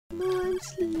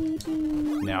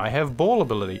sleeping. Now I have ball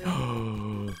ability.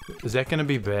 Is that going to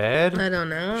be bad? I don't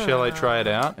know. Shall I try it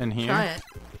out in here? Try it.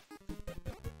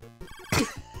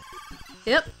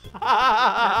 Yep.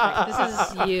 Perfect. This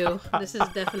is you. This is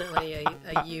definitely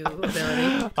a you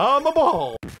ability. I'm a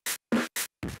ball.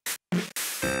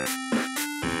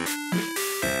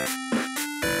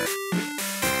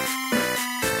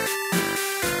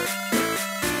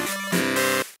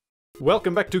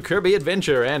 Welcome back to Kirby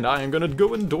Adventure, and I am going to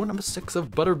go in door number 6 of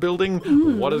butter building.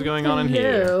 What is going on in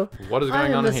here? What is going on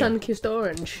in here? I am the sun-kissed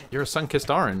orange. You're a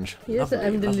sun-kissed orange. Yes, lovely,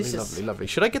 I'm lovely, delicious. Lovely, lovely.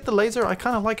 Should I get the laser? I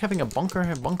kind of like having a bunker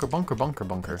here. Bunker.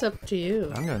 It's up to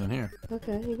you. I'm going in here.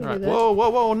 Okay, you can All do right. that.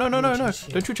 Whoa. No.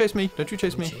 Don't you chase me. Don't you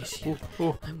chase me.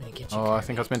 Ooh. I'm gonna get you. Oh, I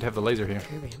think I was meant to have the laser here.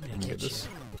 Kirby, I'm gonna get this.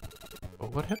 Oh,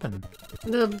 what happened?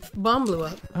 The bomb blew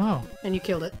up. Oh. And you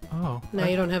killed it. Oh. Now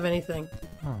you don't have anything.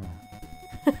 Oh.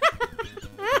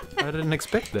 I didn't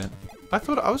expect that. I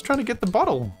thought I was trying to get the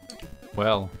bottle.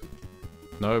 Well,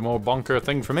 no more bunker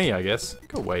thing for me, I guess.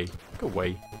 Go away. Go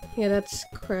away. Yeah, that's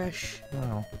Crash.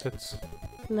 Wow, that's...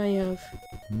 Now you have...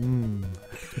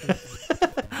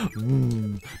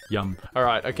 Yum.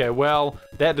 Alright, okay, well,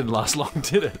 that didn't last long,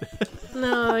 did it?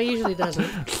 No, it usually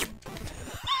doesn't.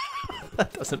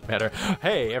 That doesn't matter.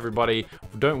 Hey, everybody,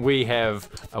 don't we have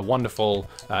a wonderful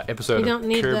episode of Kirby? You don't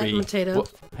need that potato.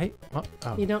 What? Hey, what?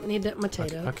 Oh. You don't need that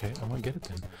potato. Okay, I won't get it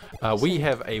then. We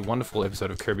have a wonderful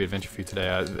episode of Kirby Adventure for you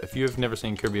today. If you have never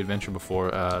seen Kirby Adventure before,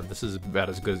 this is about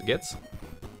as good as it gets.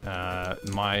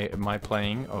 My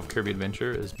playing of Kirby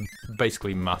Adventure is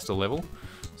basically master level.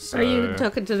 So... Are you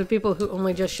talking to the people who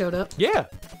only just showed up? Yeah,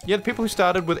 the people who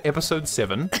started with episode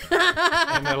 7,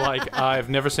 and they're like, I've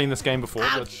never seen this game before,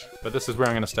 but this is where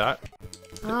I'm going to start.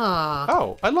 Ah.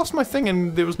 Oh, I lost my thing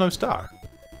and there was no star.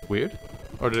 Weird.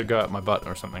 Or did it go out my butt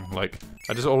or something? Like,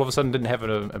 I just all of a sudden didn't have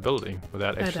an ability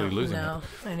without actually losing it. I don't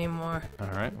know anymore.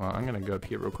 Alright, well, I'm going to go up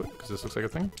here real quick, because this looks like a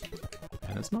thing.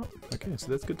 And it's not. Okay, so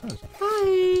that's good times.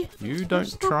 Hi. You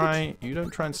don't try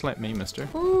and slap me, mister.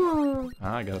 Oh.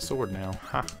 I got a sword now.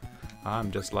 Ha. I'm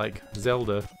just like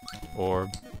Zelda. Or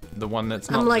the one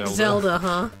that's not I'm like Zelda,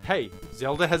 huh? Hey,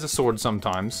 Zelda has a sword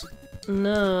sometimes.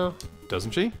 No.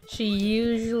 Doesn't she? She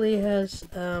usually has,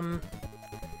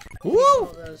 Woo! all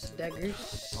those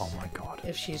daggers. Oh my god.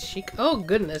 If she's chic. Oh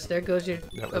goodness, there goes your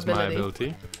That was ability. my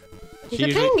ability. She's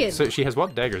a penguin. So she has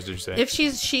what daggers, did you say? If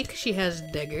she's chic, she has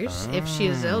daggers. If she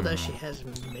is Zelda, she has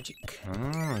magic. Oh,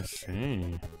 I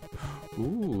see.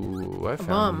 Ooh, I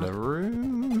found a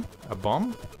room. A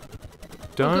bomb?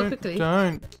 Don't.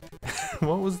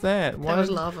 What was that? Why that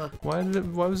was lava. Why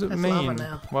was it That's mean? lava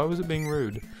now. Why was it being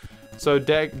rude? So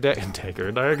dagger.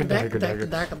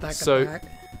 So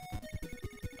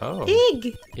oh.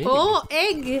 Egg. Oh,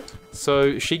 egg.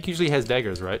 So Sheik usually has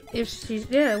daggers, right? If she's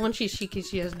when she's cheeky,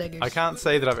 she has daggers. I can't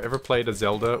say that I've ever played a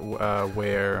Zelda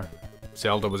where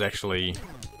Zelda was actually.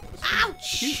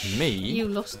 Ouch! Excuse me. You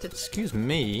lost it. Excuse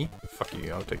me. Fuck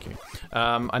you, I'll take you.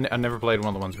 I never played one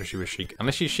of the ones where she was Sheik.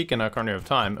 Unless she's Sheik in Ocarina of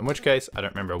Time, in which case, I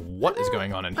don't remember what is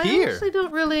going on in here. I honestly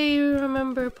don't really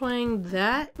remember playing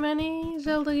that many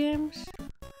Zelda games.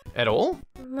 At all?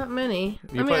 Not many.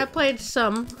 I played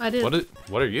some. I did.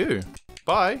 What are you?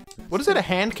 Bye. What is that, a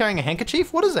hand carrying a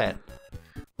handkerchief? What is that?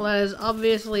 Well, that is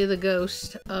obviously the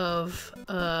ghost of,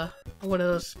 one of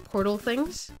those portal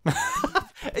things.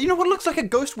 You know what looks like a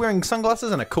ghost wearing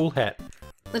sunglasses and a cool hat?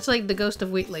 It's like the ghost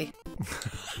of Wheatley.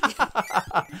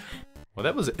 Well,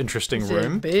 that was an interesting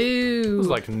room. Boo! It was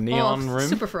like neon room.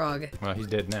 Super Frog. Well, he's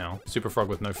dead now. Super Frog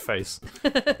with no face.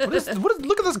 What is,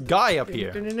 look at this guy up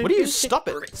here. What do you, stop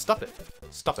it. Stop it.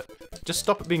 Stop it. Just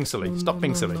stop it being silly. Stop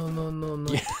being silly. No.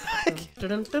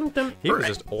 He was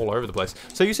just all over the place.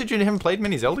 So you said you haven't played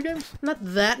many Zelda games? Not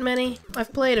that many.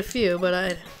 I've played a few, but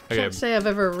I can't say I've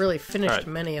ever really finished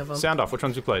many of them. Sound off. Which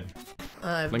ones you played?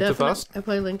 Link to the Past? I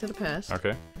played Link to the Past.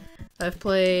 Okay. I've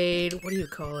played... What do you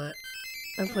call it?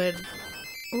 I played...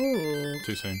 Ooh.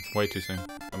 Too soon. Way too soon.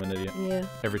 I'm an idiot. Yeah.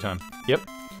 Every time. Yep.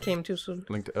 Came too soon.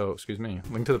 Oh, excuse me.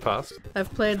 Link to the Past.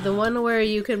 I've played the one where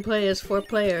you can play as 4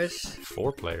 players.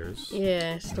 4 players?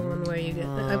 Yeah, it's the one where you get...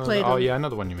 I played... Oh, yeah, I know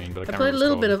the one you mean, but I can't played a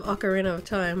little remember bit of Ocarina of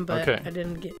Time, but I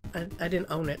didn't get... I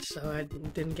didn't own it, so I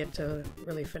didn't get to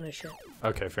really finish it.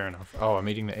 Okay, fair enough. Oh, I'm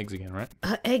eating the eggs again, right?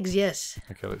 Eggs, yes.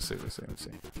 Okay, let's see.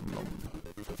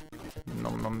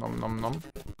 Nom nom nom nom nom.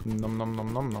 Nom nom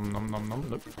nom nom nom nom nom nom.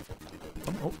 Nope.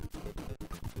 Oh.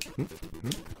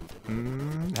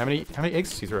 How many eggs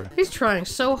does he throw? He's trying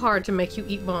so hard to make you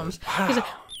eat bombs. Wow. He's like,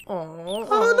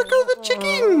 oh, look at the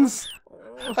chickens!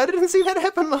 I didn't see that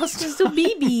happen last time. So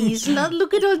babies, not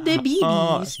look at all the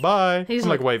babies. Bye. He's I'm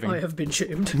like waving. I have been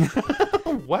shamed.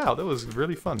 Wow, that was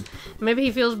really fun. Maybe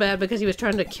he feels bad because he was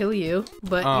trying to kill you,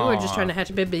 but you were just trying to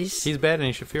hatch babies. He's bad and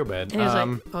he should feel bad. And he was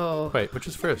like, oh. Wait, which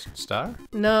is first? Star?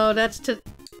 No, that's to...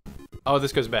 Oh,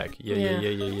 this goes back. Yeah.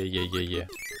 I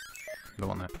don't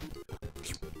want that.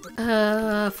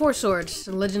 Four Swords.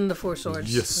 Legend of Four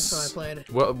Swords. Yes. That's how I played.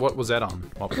 What was that on?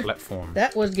 What platform?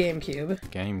 That was GameCube.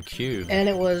 GameCube. And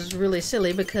it was really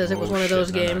silly because it was one of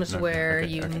those games where okay,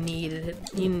 you okay.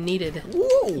 needed...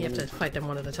 Whoa. You have to fight them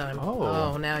one at a time.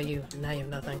 Oh. Now you have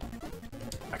nothing.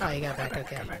 Oh, you got back.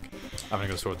 Okay. I'm gonna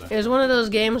go sword It there. was one of those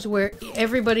games where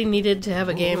everybody needed to have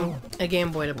a Game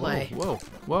Boy to play.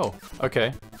 Whoa.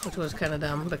 Okay. Which was kind of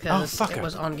dumb because it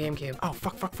was on GameCube. Oh,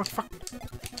 fuck.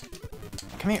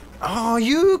 Come here. Oh,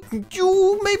 you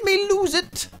made me lose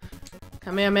it.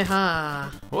 Kamehameha.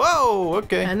 Whoa,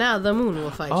 okay. And now the moon will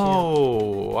fight you.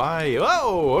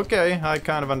 Oh, okay. I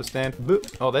kind of understand.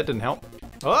 Oh, that didn't help.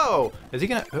 Oh, is he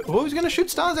gonna? Who's gonna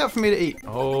shoot stars out for me to eat?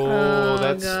 Oh,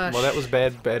 gosh. Well, that was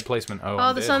bad placement. Oh,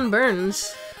 Oh, the sun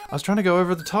burns. I was trying to go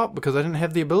over the top because I didn't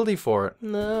have the ability for it.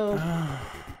 No.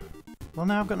 Well,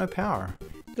 now I've got no power.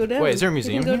 Go down. Wait, is there a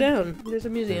museum You can go here? down. There's a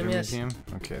museum, yes.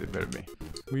 Okay, there better be.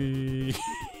 Wee.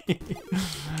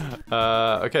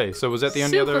 Okay, so was that the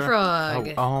only Super other? Frog.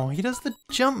 Oh, he does the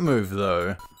jump move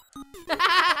though.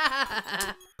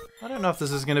 I don't know if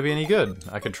this is going to be any good.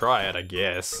 I could try it, I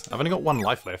guess. I've only got one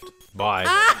life left. Bye.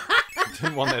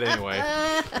 Didn't want that anyway.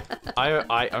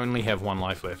 I only have one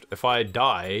life left. If I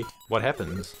die, what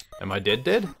happens? Am I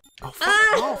dead? Oh,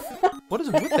 fuck off. What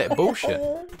is with that bullshit?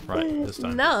 Right, this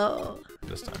time. No.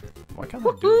 This time. Why can't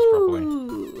I do this properly?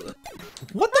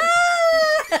 What the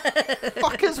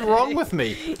fuck is wrong with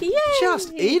me? Yay.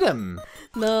 Just eat him.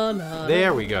 No.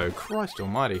 There we go. Christ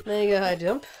almighty. There you go, high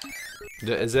jump.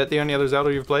 Is that the only other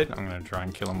Zelda you've played? I'm gonna try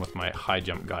and kill him with my high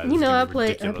jump guy. You know, I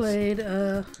played,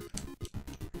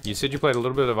 You said you played a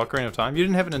little bit of Ocarina of Time? You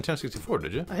didn't have a Nintendo 64,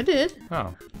 did you? I did.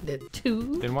 Oh. Did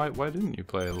too. Then why didn't you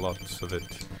play a lot so that...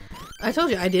 I told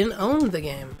you, I didn't own the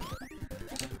game.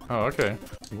 Oh, okay.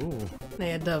 Ooh. They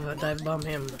had dive bomb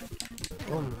him.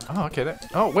 Boom. Oh, okay.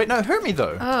 Oh, wait, no, it hurt me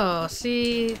though. Oh,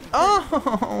 see?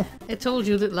 Oh! It told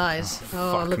you that lies.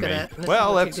 Oh, Fuck look me. at that. This Well,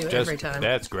 is what that's you do just... every time.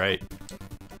 That's great.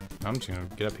 I'm just gonna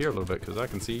get up here a little bit because I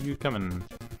can see you coming.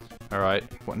 Alright,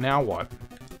 now what?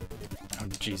 Oh,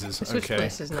 Jesus. Switch Okay,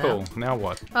 places now. cool. Now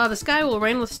what? Oh, the sky will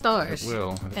rain with stars. It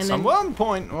will. And At then- one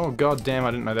point. Oh, god damn,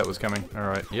 I didn't know that was coming.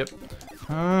 Alright, yep.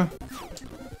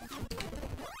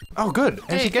 Oh, good.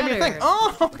 And Hey, she gave me a Cutter. thing.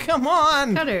 Oh, come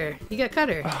on. Cutter. You got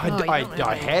Cutter. Oh, Oh, you don't have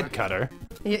I any had more. Cutter.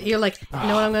 You're like, you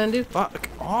know what I'm gonna do? Fuck.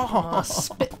 I'll Oh.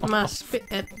 spit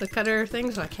at the Cutter thing,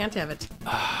 so I can't have it.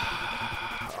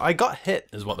 I got hit,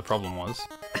 is what the problem was.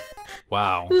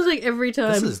 Wow. It was like every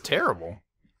time. This is terrible.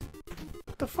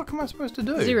 What the fuck am I supposed to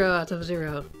do? 0 out of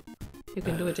 0. You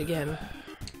can do it again.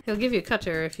 He'll give you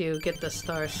Cutter if you get the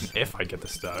stars. If I get the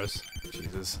stars.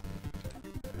 Jesus.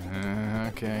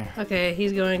 Okay. Okay,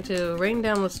 he's going to rain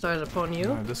down with stars upon you.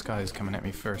 No, this guy is coming at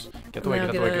me first. Get the way, Now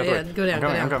get the way, get get the way. go down, I'm go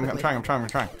going, down. I'm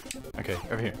trying. Okay,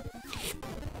 over here.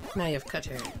 Now you have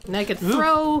Cutter. Now you can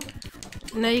throw.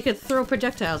 Now you can throw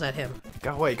projectiles at him.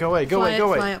 Go away, go away, go away,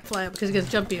 go away. Fly up, because he's gonna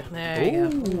jump you. There you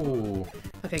go. Ooh.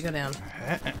 Okay, go down.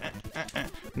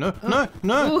 No,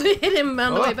 no. Ooh, hit him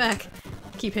on the Oh. way back.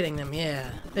 Keep hitting them. Yeah.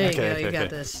 There you go. You got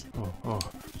this. Oh.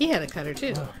 He had a Cutter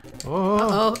too.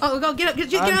 Oh. Oh, go get up.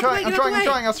 Get I'm out the way. trying, Get out the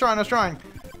way. I was trying.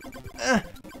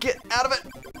 Get out of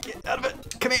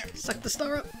it. Come here. Suck the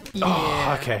star up. Yeah.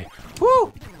 Oh, okay.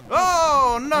 Woo.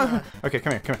 Oh, no. Okay,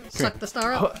 come here. Suck the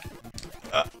star up.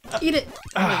 Eat it.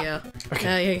 There you go. Okay,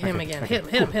 Now you hit him again. Hit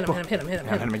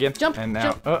him again. Jump. And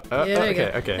now. Jump. Yeah, there you go.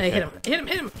 Okay. Now you hit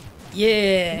him.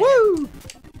 Yeah. Woo.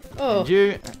 Oh.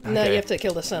 You. Now okay. you have to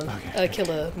kill the sun. Kill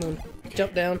the moon.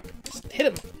 Jump down. Hit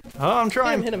him. Oh, I'm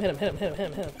trying. Hit him.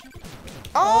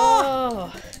 Oh.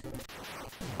 Oh.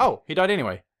 Oh, he died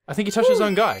anyway. I think he touched his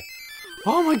own guy.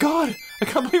 Oh my god! I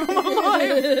can't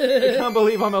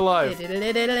believe I'm alive.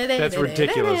 That's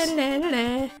ridiculous.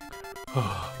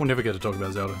 We'll never get to talk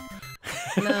about Zelda.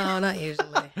 No, not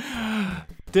usually.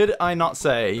 Did I not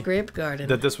say Grape Garden.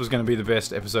 that this was going to be the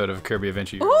best episode of Kirby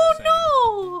Adventure you've Oh ever seen?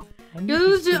 no! You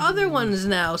lose the other ones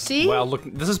now, see? Well, look,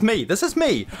 this is me.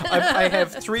 I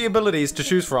have 3 abilities to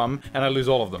choose from, and I lose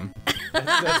all of them.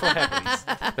 That's what happens.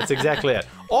 That's exactly it.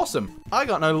 Awesome. I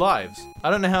got no lives. I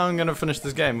don't know how I'm going to finish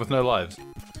this game with no lives.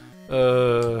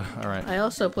 Alright. I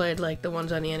also played like the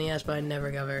ones on the NES, but I never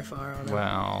got very far on them.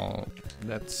 Well,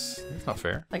 that's not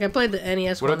fair. Like I played the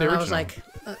NES What one, about the and I was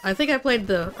original? like, I think I played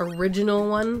the original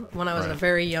one when I was at a Right.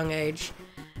 very young age,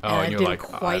 Oh, and you're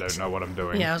didn't like, I don't know what I'm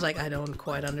doing. Yeah, I was like, I don't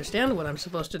quite understand what I'm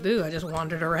supposed to do. I just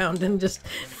wandered around and just...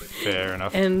 Fair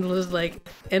enough. And was like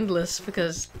endless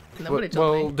because nobody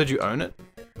told me. Well, did you own it?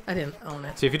 I didn't own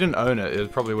it. See, if you didn't own it,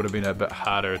 it probably would have been a bit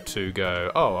harder to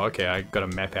go, oh, okay, I got to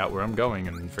map out where I'm going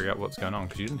and figure out what's going on,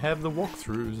 because you didn't have the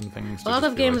walkthroughs and things. A lot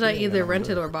of games I either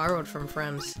rented or borrowed from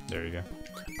friends. There you go.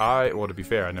 Well, to be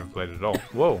fair, I never played it at all.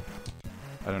 Whoa.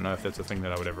 I don't know if that's a thing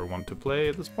that I would ever want to play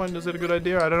at this point. Is it a good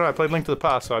idea? I don't know. I played Link to the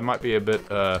Past, so I might be a bit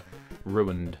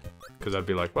ruined, because I'd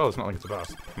be like, well, it's not Link to the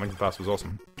Past. Link to the Past was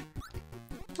awesome.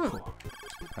 Oh.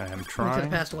 I am trying. Link to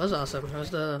the Past was awesome. It was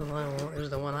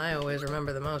the one I always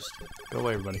remember the most. Go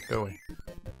away, everybody. Go away.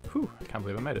 Whew, I can't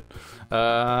believe I made it.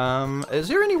 Is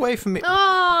there any way for me...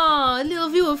 Oh, a little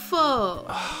view of foe.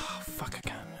 Oh, fuck, I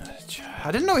can't...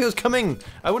 I didn't know he was coming.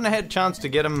 I wouldn't have had a chance to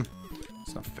get him.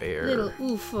 It's not fair. Little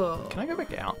UFO. Can I go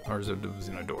back out? Or is there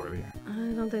a door over here?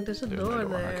 I don't think there's a door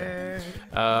there.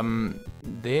 Okay.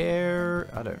 There...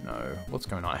 I don't know. What's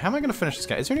going on? How am I going to finish this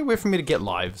game? Is there any way for me to get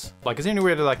lives? Like, is there any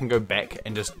way that I can go back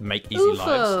and just make easy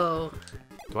lives?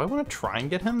 Do I want to try and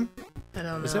get him? I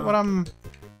don't know. Is that what I'm...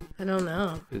 I don't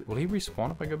know. Will he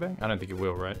respawn if I go back? I don't think he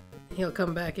will, right? He'll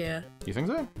come back, yeah. You think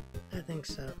so? I think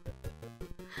so.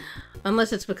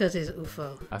 Unless it's because he's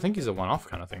UFO. I think he's a one-off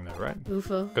kind of thing, though, right?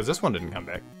 UFO? Because this one didn't come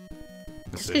back.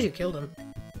 It's because you killed him.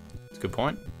 It's a good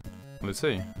point. Let's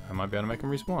see. I might be able to make him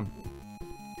respawn.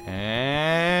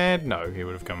 And no, he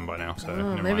would have come by now. So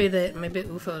never maybe mind. maybe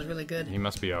UFO is really good. He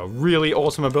must be a really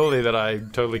awesome ability that I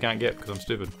totally can't get because I'm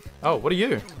stupid. Oh, what are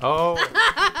you? Oh,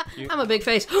 I'm a big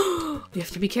face. You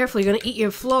have to be careful. You're gonna eat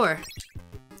your floor.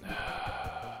 You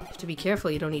have to be careful.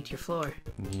 You don't eat your floor.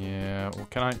 Yeah. Well,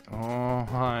 can I? Oh,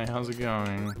 hi. How's it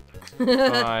going?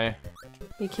 Hi.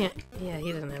 You can't. Yeah,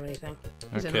 he doesn't have anything.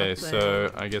 He's Okay,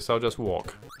 so I guess I'll just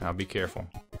walk. Now be careful.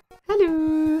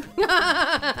 Hello.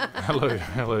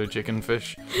 Hello, chicken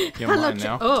fish. You're Hello, mine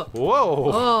now. Oh.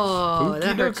 Whoa. Oh,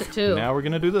 that hurts it too. Now we're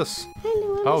gonna do this.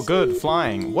 Hello. Oh, good,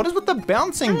 flying. What is with the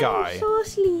bouncing guy? I'm so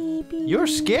sleepy. You're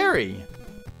scary.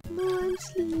 I'm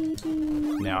sleepy.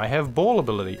 Now I have ball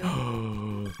ability.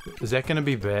 Is that gonna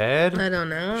be bad? I don't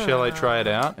know. Shall I try it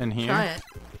out in here? Try it.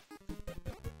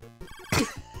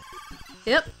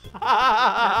 Yep.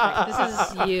 Perfect.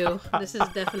 This is you. This is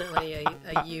definitely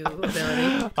a you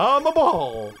ability. I'm a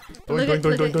ball. Look at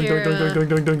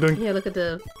your, yeah, look at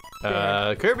the...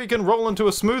 Kirby can roll into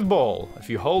a smooth ball. If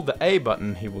you hold the A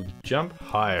button, he will jump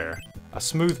higher. A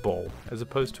smooth ball, as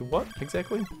opposed to what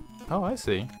exactly? Oh, I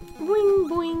see. Boing,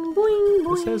 boing, boing,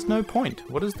 boing. This has no point.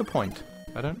 What is the point?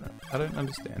 I don't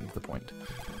understand the point.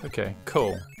 Okay,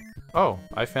 cool. Oh,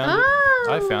 I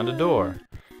found a door.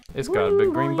 It's got a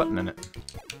big green button in it.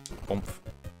 Boomf.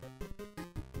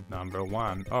 Number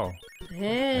 1. Oh.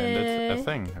 Hey. And it's a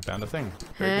thing. I found a thing.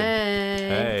 Very good.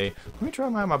 Hey. Let me try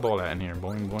my ball out in here.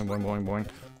 Boing, boing, boing, boing, boing.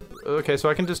 Okay, so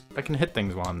I can hit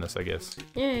things while on this, I guess.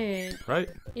 Yeah. Right?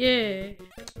 Yeah.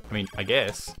 I mean, I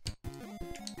guess.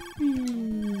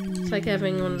 It's like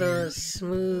having one of those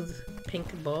smooth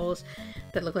pink balls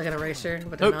that look like an eraser,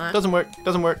 but they're not. Doesn't work.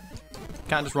 Doesn't work.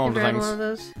 Can't just roll into things. One of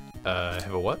those?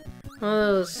 Have a what? One of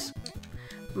those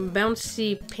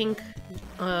bouncy pink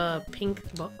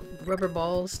rubber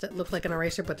balls that look like an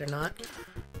eraser, but they're not.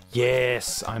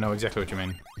 Yes, I know exactly what you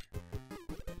mean.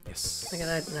 Yes.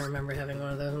 I remember having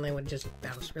one of those, and they would just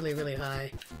bounce really, really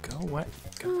high. Go away.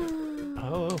 Go.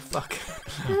 Oh, fuck.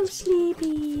 I'm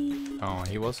sleepy. Oh,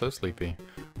 he was so sleepy.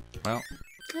 Well.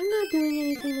 I'm not doing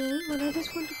anything, but I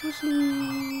just want to go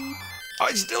sleep.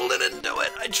 I still didn't do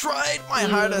it. I tried my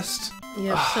hardest. You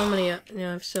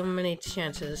have so many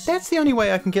chances. That's the only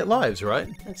way I can get lives, right?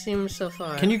 It seems so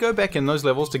far. Can you go back in those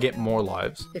levels to get more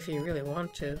lives? If you really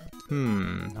want to.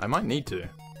 I might need to.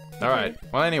 Alright.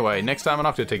 Well, anyway, next time on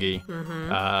Octotiggy,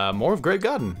 more of Grape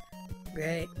Garden.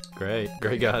 Great. Great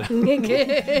garden. Great.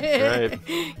 Great.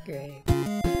 Great.